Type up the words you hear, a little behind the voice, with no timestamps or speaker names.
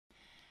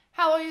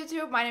Hello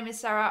YouTube, my name is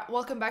Sarah.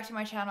 Welcome back to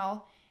my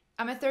channel.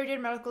 I'm a third year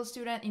medical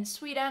student in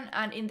Sweden,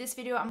 and in this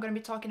video I'm going to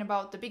be talking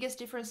about the biggest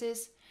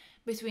differences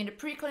between the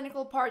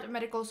preclinical part of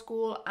medical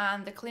school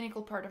and the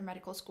clinical part of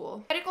medical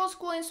school. Medical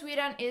school in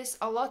Sweden is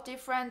a lot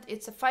different.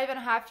 It's a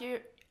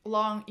 5.5-year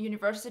long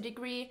university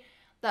degree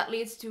that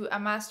leads to a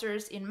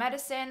master's in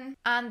medicine,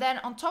 and then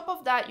on top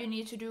of that you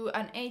need to do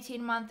an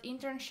 18-month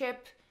internship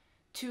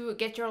to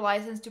get your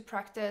license to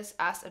practice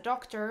as a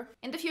doctor.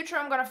 In the future,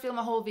 I'm gonna film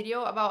a whole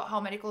video about how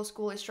medical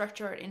school is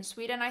structured in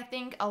Sweden, I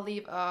think. I'll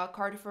leave a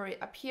card for it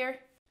up here.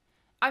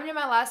 I'm in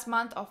my last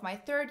month of my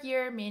third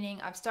year,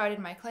 meaning I've started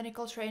my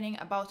clinical training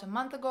about a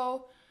month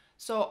ago.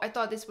 So I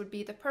thought this would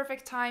be the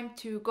perfect time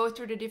to go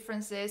through the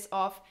differences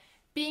of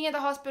being in the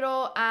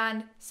hospital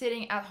and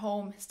sitting at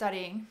home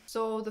studying.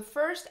 So the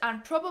first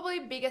and probably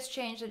biggest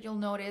change that you'll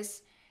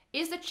notice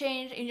is the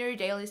change in your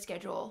daily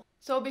schedule.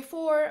 So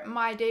before,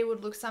 my day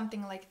would look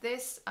something like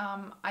this.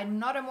 I'm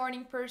not a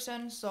morning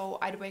person, so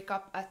I'd wake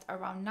up at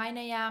around 9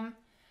 a.m.,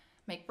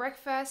 make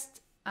breakfast,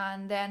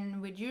 and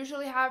then we'd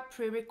usually have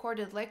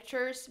pre-recorded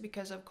lectures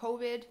because of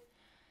COVID,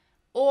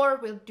 or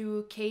we'll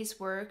do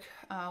casework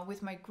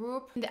with my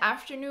group. In the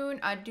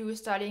afternoon, I'd do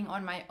studying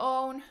on my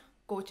own,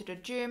 go to the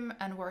gym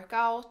and work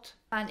out,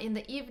 and in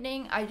the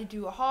evening, I'd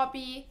do a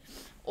hobby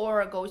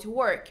or go to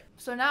work.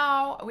 So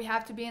now we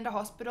have to be in the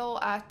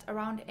hospital at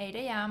around 8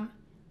 a.m.,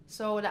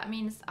 so that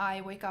means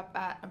I wake up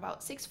at about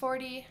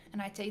 6:40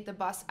 and I take the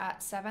bus at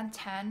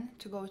 7:10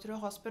 to go to the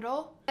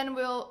hospital. Then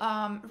we'll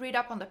read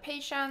up on the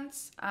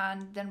patients,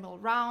 and then we'll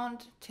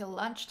round till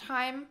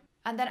lunchtime.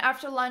 And then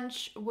after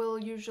lunch, we'll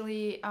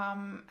usually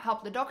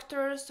help the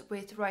doctors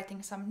with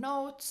writing some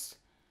notes.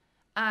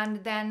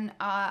 And then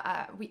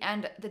we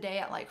end the day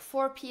at like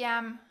 4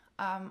 p.m.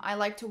 I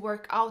like to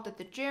work out at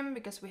the gym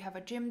because we have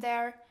a gym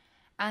there.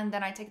 And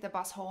then I take the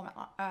bus home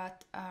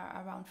at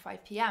around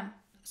 5 p.m.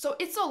 So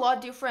it's a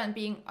lot different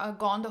being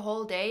gone the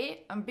whole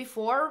day.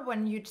 Before,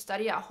 when you'd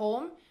study at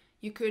home,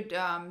 you could,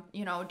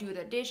 do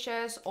the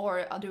dishes,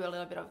 or I'll do a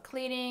little bit of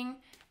cleaning,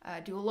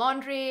 do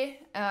laundry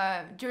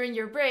during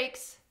your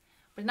breaks.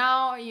 But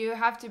now you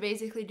have to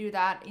basically do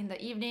that in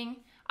the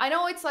evening. I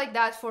know it's like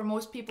that for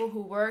most people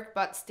who work,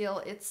 but still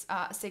it's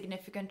a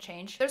significant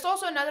change. There's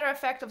also another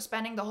effect of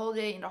spending the whole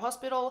day in the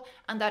hospital,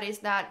 and that is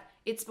that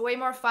it's way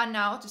more fun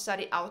now to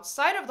study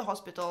outside of the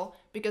hospital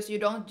because you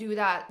don't do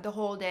that the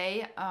whole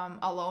day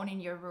alone in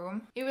your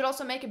room. It would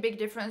also make a big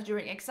difference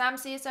during exam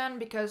season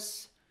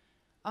because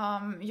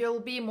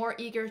you'll be more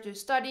eager to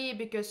study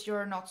because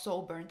you're not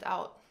so burnt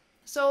out.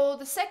 So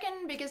the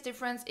second biggest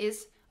difference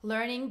is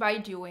learning by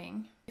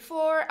doing.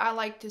 Before, I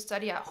like to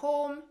study at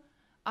home.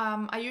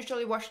 I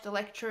usually watch the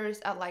lectures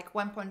at like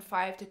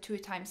 1.5 to 2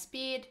 times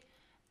speed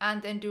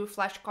and then do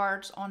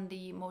flashcards on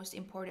the most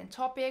important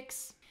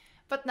topics.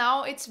 But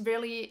now it's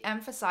really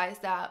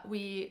emphasized that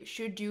we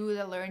should do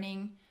the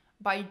learning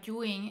by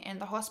doing in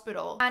the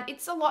hospital. And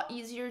it's a lot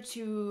easier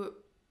to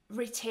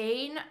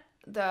retain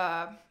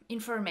the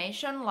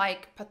information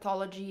like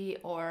pathology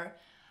or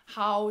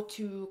how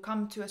to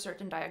come to a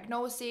certain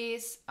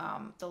diagnosis,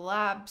 the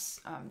labs,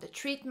 the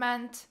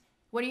treatment.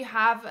 When you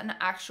have an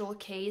actual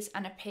case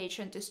and a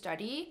patient to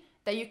study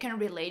that you can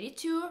relate it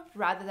to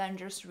rather than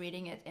just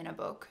reading it in a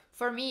book.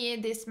 For me,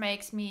 this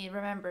makes me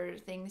remember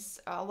things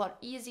a lot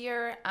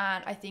easier,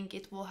 and I think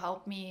it will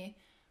help me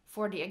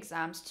for the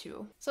exams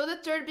too. So the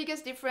third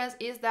biggest difference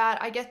is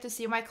that I get to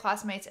see my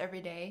classmates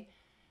every day,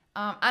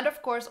 and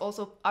of course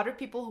also other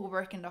people who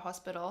work in the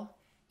hospital.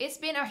 It's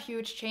been a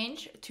huge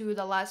change to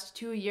the last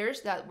 2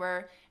 years that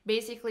were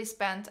basically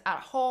spent at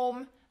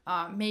home,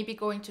 maybe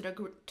going to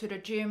the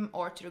gym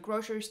or to the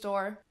grocery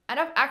store. And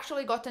I've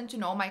actually gotten to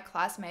know my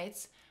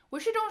classmates,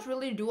 which you don't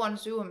really do on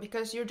Zoom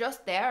because you're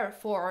just there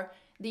for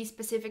the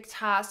specific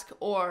task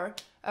or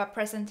a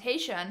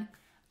presentation.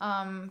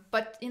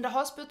 But in the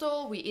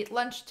hospital, we eat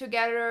lunch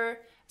together.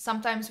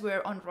 Sometimes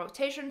we're on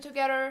rotation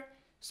together.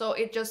 So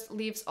it just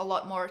leaves a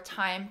lot more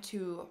time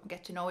to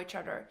get to know each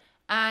other.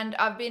 And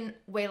I've been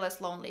way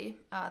less lonely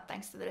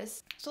thanks to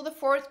this. So the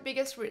fourth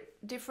biggest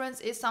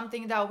difference is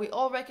something that we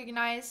all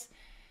recognize.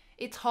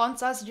 It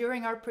haunts us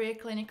during our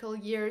preclinical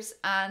years,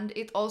 and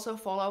it also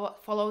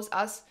follows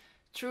us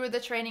through the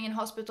training in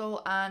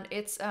hospital, and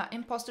it's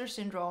imposter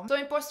syndrome. So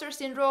imposter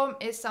syndrome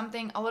is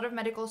something a lot of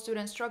medical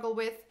students struggle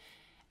with.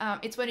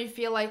 It's when you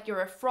feel like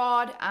you're a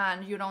fraud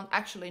and you don't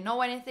actually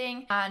know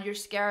anything, and you're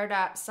scared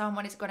that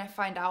someone is gonna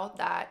find out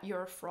that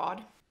you're a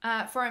fraud.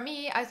 For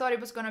me, I thought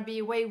it was gonna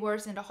be way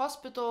worse in the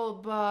hospital,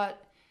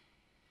 but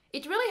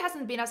it really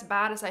hasn't been as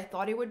bad as I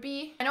thought it would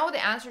be. I know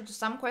the answer to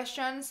some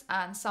questions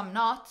and some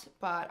not,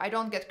 but I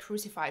don't get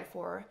crucified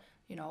for,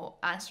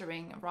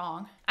 answering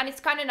wrong. And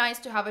it's kind of nice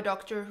to have a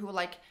doctor who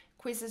like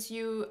quizzes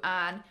you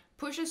and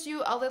pushes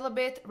you a little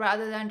bit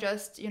rather than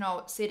just,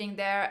 sitting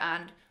there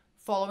and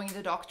following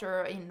the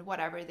doctor in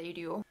whatever they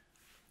do.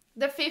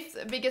 The fifth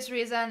biggest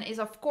reason is,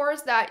 of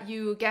course, that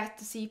you get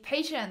to see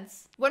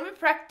patients. When we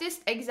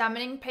practiced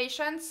examining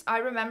patients, I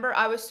remember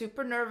I was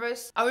super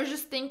nervous. I was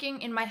just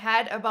thinking in my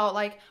head about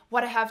like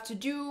what I have to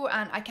do,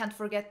 and I can't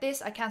forget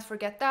this, I can't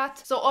forget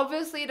that. So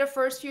obviously the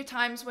first few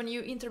times when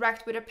you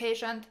interact with a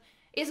patient,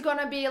 it's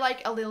gonna be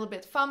like a little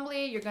bit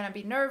fumbly, you're gonna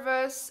be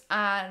nervous,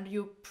 and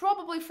you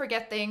probably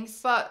forget things.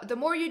 But the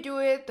more you do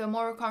it, the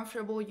more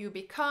comfortable you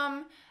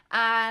become.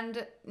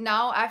 And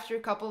now, after a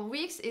couple of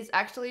weeks, it's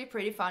actually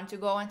pretty fun to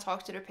go and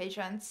talk to the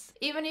patients.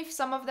 Even if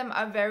some of them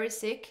are very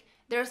sick,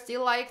 they're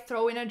still like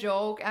throw in a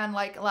joke and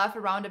like laugh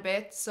around a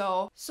bit.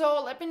 So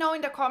let me know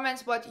in the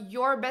comments what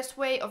your best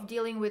way of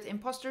dealing with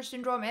imposter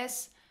syndrome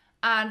is.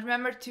 And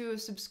remember to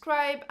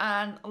subscribe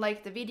and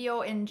like the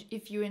video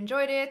if you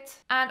enjoyed it.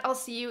 And I'll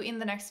see you in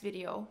the next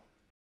video.